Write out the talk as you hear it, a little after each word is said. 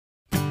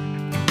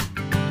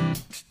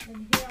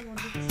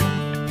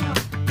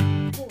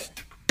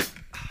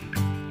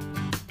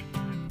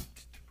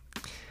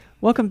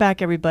Welcome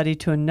back, everybody,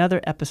 to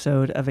another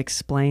episode of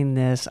Explain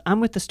This.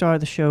 I'm with the star of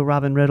the show,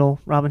 Robin Riddle.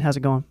 Robin, how's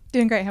it going?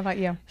 Doing great. How about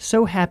you?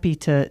 So happy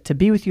to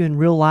be with you in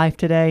real life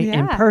today, in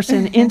Yeah.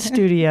 person, in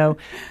studio.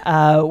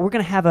 We're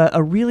going to have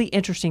a really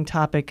interesting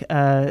topic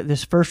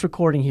this first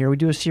recording here. We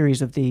do a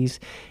series of these,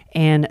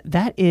 and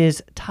that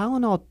is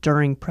Tylenol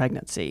during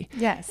pregnancy.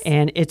 Yes.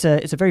 And it's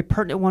a very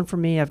pertinent one for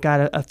me. I've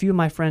got a few of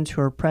my friends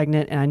who are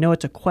pregnant, and I know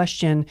it's a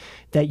question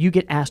that you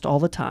get asked all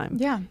the time.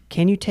 Yeah.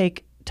 Can you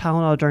take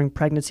Tylenol during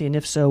pregnancy, and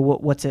if so,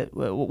 what's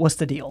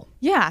the deal?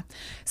 Yeah.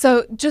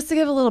 So just to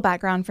give a little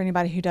background for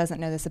anybody who doesn't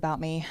know this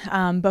about me,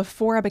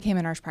 before I became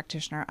a nurse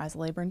practitioner, I was a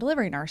labor and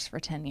delivery nurse for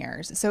 10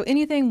 years. So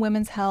anything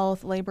women's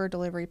health, labor,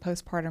 delivery,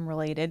 postpartum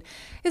related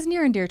is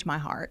near and dear to my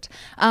heart.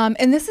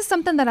 And this is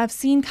something that I've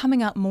seen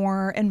coming up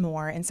more and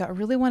more. And so I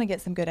really want to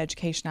get some good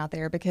education out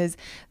there because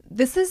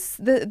this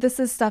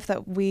is stuff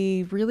that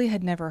we really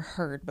had never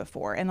heard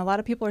before. And a lot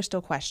of people are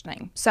still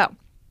questioning. So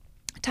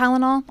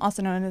Tylenol,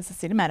 also known as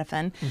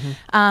acetaminophen,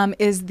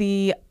 is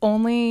the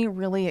only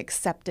really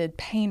accepted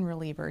pain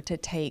reliever to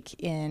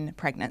take in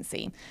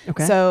pregnancy.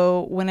 Okay.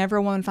 So whenever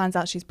a woman finds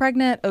out she's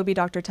pregnant, OB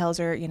doctor tells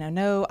her,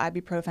 no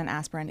ibuprofen,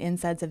 aspirin,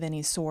 NSAIDs of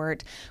any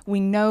sort. We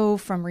know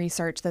from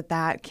research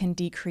that can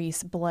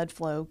decrease blood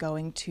flow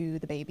going to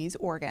the baby's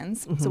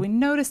organs. So we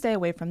know to stay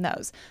away from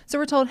those. So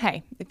we're told,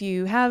 hey, if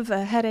you have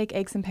a headache,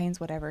 aches and pains,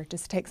 whatever,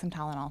 just take some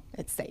Tylenol.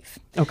 It's safe.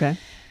 Okay.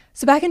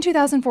 So back in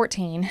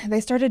 2014,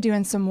 they started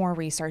doing some more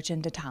research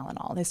into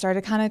Tylenol. They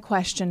started kind of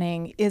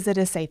questioning, is it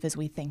as safe as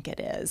we think it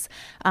is?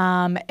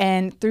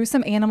 And through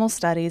some animal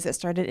studies, it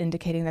started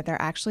indicating that there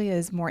actually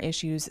is more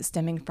issues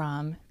stemming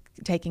from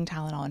taking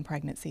Tylenol in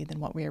pregnancy than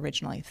what we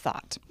originally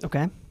thought.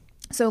 Okay.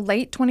 So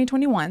late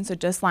 2021, so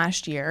just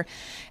last year,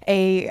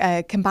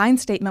 a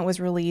combined statement was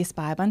released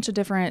by a bunch of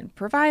different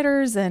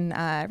providers and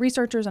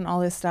researchers and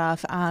all this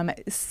stuff,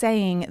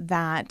 saying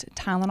that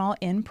Tylenol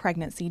in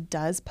pregnancy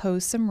does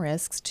pose some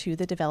risks to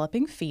the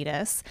developing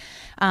fetus,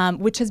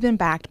 which has been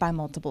backed by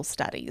multiple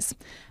studies.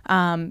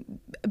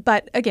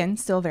 But again,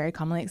 still very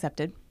commonly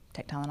accepted.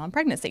 Take Tylenol in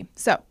pregnancy.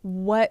 So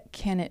what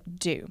can it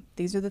do?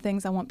 These are the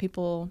things I want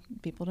people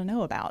to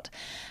know about.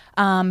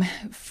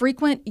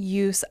 Frequent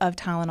use of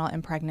Tylenol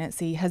in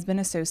pregnancy has been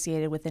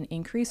associated with an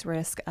increased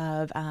risk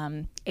of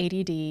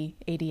ADD,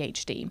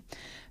 ADHD.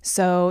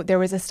 So there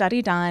was a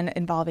study done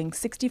involving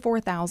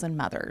 64,000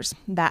 mothers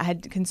that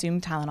had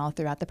consumed Tylenol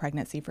throughout the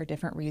pregnancy for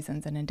different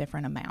reasons and in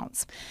different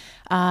amounts.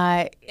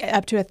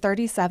 Up to a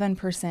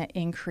 37%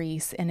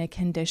 increase in a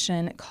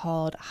condition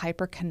called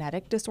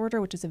hyperkinetic disorder,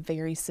 which is a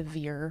very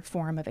severe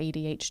form of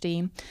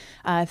ADHD.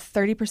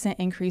 30%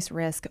 increased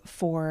risk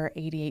for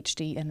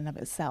ADHD in and of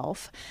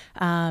itself.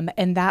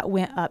 And that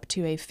went up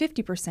to a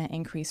 50%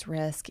 increased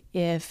risk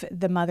if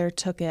the mother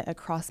took it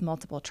across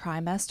multiple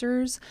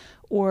trimesters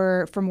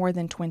or for more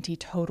than 20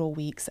 total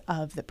weeks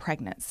of the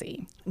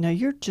pregnancy. Now,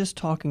 you're just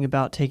talking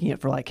about taking it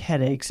for like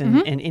headaches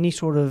and any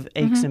sort of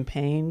aches and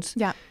pains.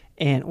 Yeah.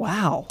 And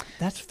wow,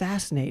 that's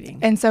fascinating.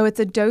 And so it's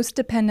a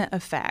dose-dependent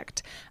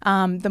effect.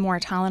 The more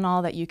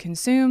Tylenol that you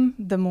consume,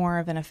 the more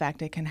of an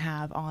effect it can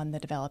have on the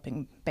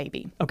developing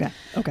baby. Okay.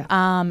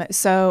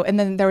 And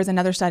then there was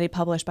another study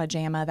published by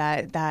JAMA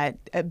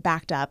that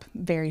backed up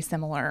very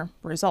similar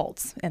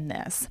results in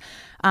this.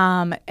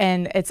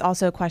 And it's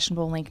also a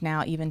questionable link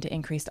now even to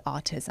increased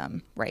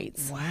autism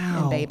rates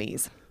in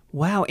babies.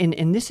 Wow,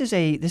 and this is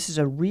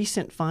a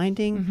recent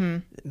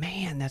finding.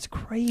 Man, that's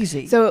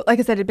crazy. So, like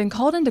I said, it had been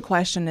called into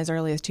question as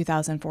early as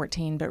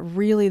 2014, but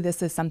really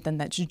this is something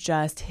that's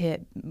just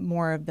hit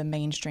more of the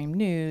mainstream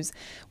news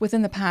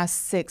within the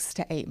past 6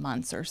 to 8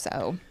 months or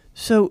so.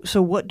 So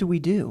what do we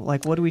do?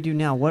 Like, what do we do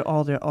now? What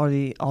are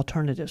the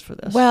alternatives for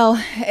this? Well,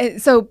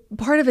 so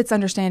part of it's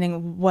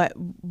understanding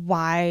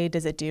why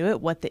does it do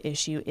it, what the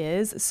issue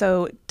is.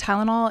 So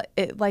Tylenol,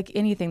 like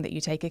anything that you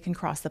take, it can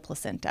cross the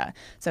placenta.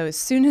 So as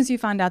soon as you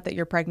find out that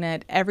you're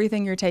pregnant,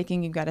 everything you're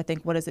taking, you've got to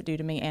think, what does it do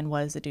to me and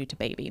what does it do to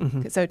baby?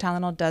 So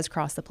Tylenol does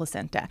cross the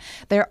placenta.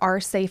 There are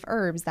safe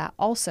herbs that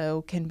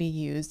also can be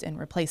used in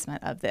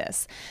replacement of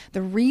this.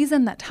 The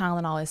reason that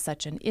Tylenol is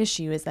such an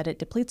issue is that it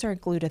depletes our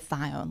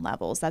glutathione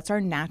levels. That's our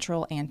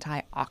natural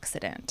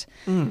antioxidant.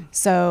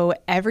 So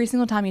every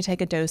single time you take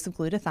a dose of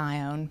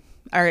glutathione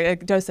or a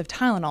dose of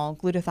Tylenol,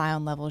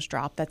 glutathione levels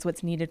drop. That's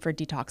what's needed for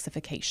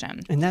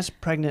detoxification. And that's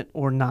pregnant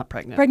or not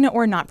pregnant? Pregnant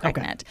or not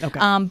pregnant. Okay.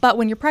 But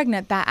when you're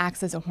pregnant, that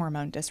acts as a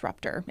hormone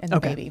disruptor in the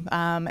baby.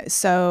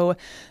 So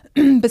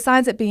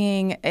besides it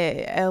being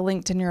a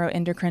link to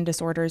neuroendocrine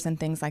disorders and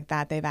things like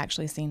that, they've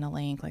actually seen a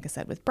link, like I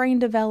said, with brain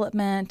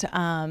development.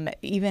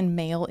 Even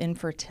male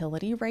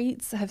infertility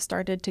rates have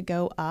started to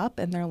go up,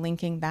 and they're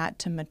linking that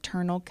to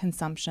maternal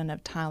consumption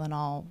of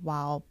Tylenol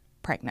while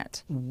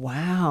pregnant.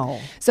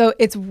 Wow. So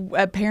it's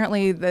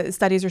apparently the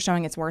studies are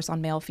showing it's worse on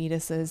male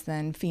fetuses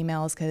than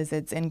females because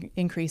it's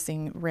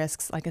increasing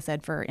risks, like I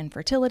said, for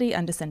infertility,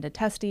 undescended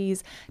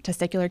testes,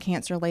 testicular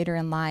cancer later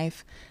in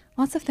life.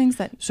 Lots of things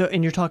that... So,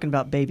 and you're talking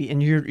about baby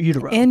in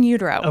utero. In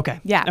utero. Okay.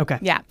 Yeah. Okay.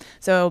 Yeah.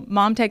 So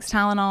mom takes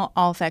Tylenol,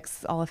 all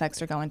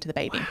effects are going to the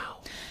baby.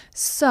 Wow.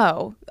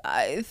 So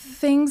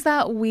things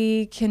that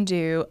we can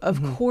do,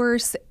 of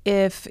course,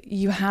 if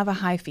you have a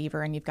high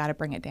fever and you've got to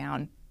bring it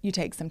down, you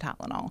take some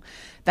Tylenol.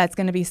 That's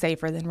going to be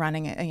safer than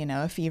running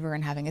a fever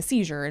and having a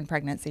seizure in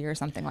pregnancy or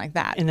something like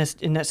that.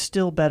 And that's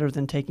still better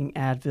than taking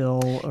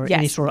Advil or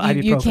any sort of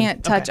ibuprofen. You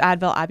can't touch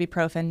Advil,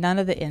 ibuprofen. None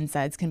of the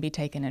NSAIDs can be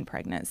taken in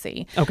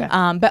pregnancy. Okay.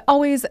 But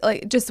always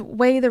just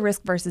weigh the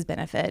risk versus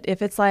benefit.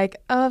 If it's like,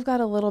 oh, I've got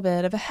a little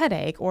bit of a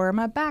headache or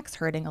my back's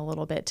hurting a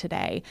little bit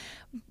today,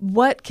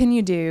 what can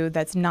you do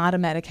that's not a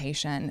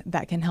medication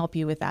that can help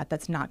you with that,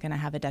 that's not going to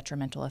have a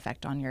detrimental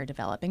effect on your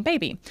developing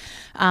baby?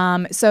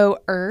 So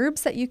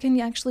herbs that you can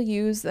actually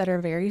use that are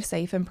very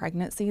safe in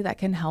pregnancy that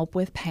can help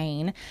with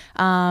pain.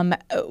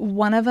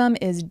 One of them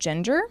is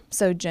ginger.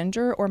 So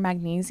ginger or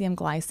magnesium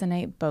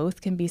glycinate both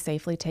can be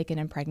safely taken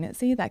in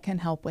pregnancy that can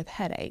help with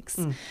headaches.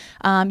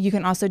 You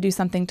can also do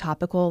something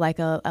topical like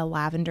a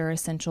lavender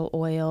essential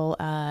oil,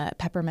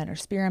 peppermint or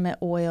spearmint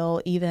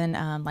oil, even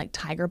like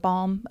tiger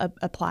balm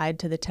applied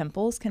to the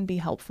temples can be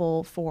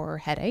helpful for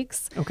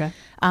headaches. Okay.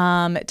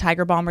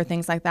 Tiger balm or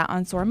things like that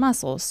on sore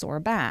muscles, sore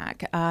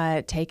back.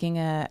 Taking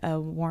a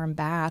warm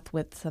bath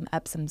with some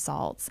Epsom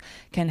salts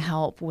can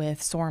help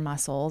with sore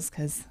muscles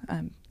because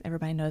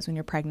everybody knows when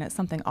you're pregnant,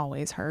 something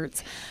always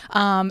hurts.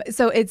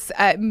 So it's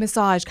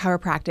massage,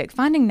 chiropractic,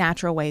 finding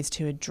natural ways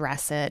to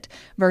address it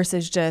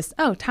versus just,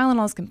 oh,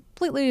 Tylenol is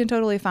completely and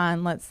totally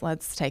fine.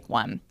 Let's take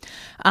one.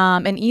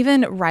 And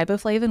even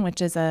riboflavin,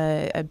 which is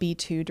a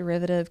B2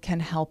 derivative, can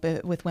help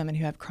it with women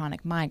who have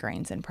chronic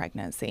migraines in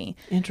pregnancy.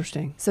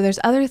 Interesting. So there's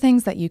other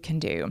things that you can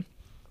do.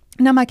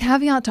 Now, my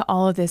caveat to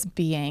all of this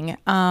being,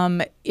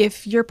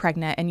 if you're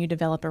pregnant and you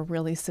develop a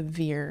really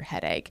severe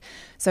headache,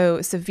 so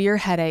severe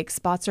headache,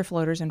 spots or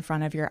floaters in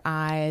front of your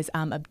eyes,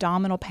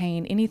 abdominal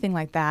pain, anything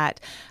like that,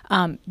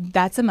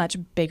 that's a much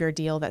bigger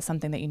deal. That's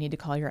something that you need to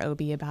call your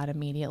OB about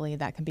immediately.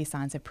 That can be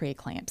signs of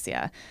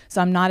preeclampsia.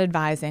 So I'm not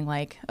advising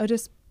like, oh,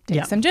 just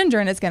take some ginger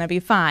and it's going to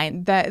be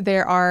fine. That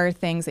there are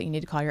things that you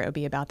need to call your OB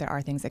about. There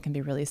are things that can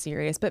be really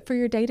serious. But for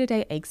your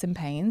day-to-day aches and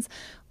pains,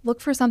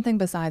 look for something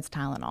besides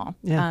Tylenol.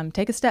 Yeah.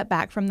 Take a step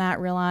back from that.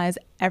 Realize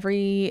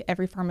every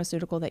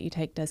pharmaceutical that you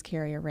take does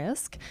carry a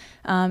risk.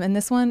 And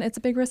this one, it's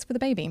a big risk for the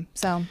baby.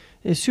 So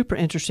it's super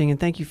interesting. And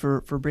thank you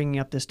for bringing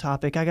up this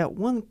topic. I got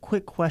one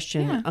quick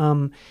question.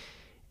 Yeah.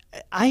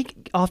 I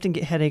often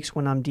get headaches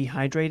when I'm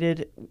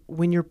dehydrated.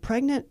 When you're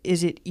pregnant,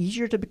 is it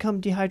easier to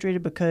become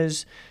dehydrated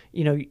because,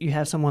 you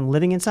have someone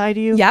living inside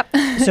you? Yep.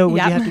 So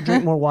would you have to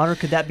drink more water?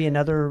 Could that be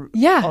another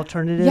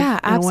alternative? Yeah,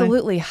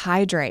 absolutely.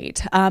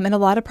 Hydrate. And a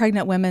lot of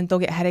pregnant women, they'll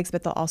get headaches,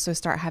 but they'll also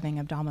start having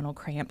abdominal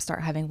cramps,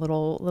 start having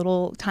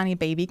little tiny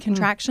baby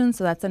contractions.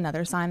 So that's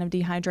another sign of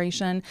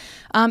dehydration.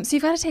 So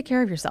you've got to take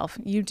care of yourself.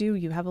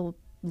 You have a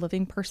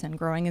living person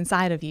growing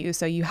inside of you.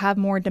 So you have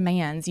more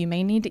demands. You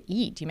may need to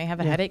eat. You may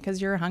have a headache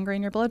because you're hungry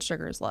and your blood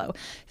sugar is low.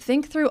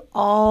 Think through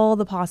all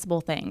the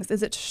possible things.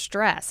 Is it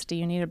stress? Do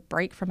you need a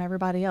break from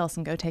everybody else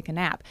and go take a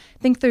nap?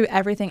 Think through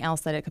everything else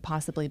that it could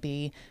possibly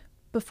be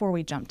before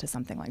we jump to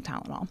something like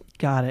Tylenol.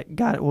 Got it.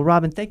 Well,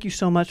 Robin, thank you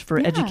so much for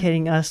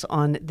educating us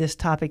on this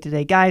topic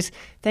today. Guys,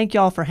 thank you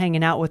all for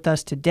hanging out with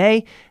us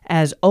today.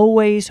 As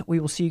always, we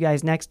will see you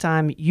guys next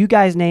time. You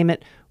guys name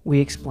it, we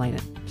explain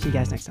it. See you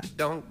guys next time.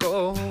 Don't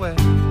go away.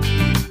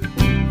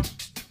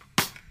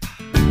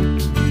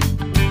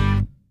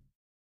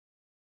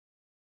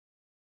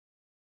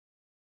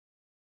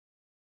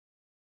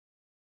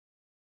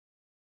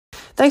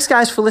 Thanks,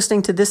 guys, for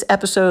listening to this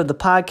episode of the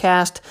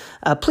podcast.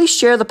 Please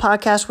share the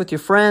podcast with your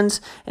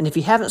friends. And if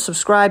you haven't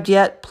subscribed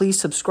yet, please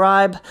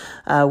subscribe.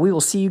 We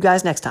will see you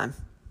guys next time.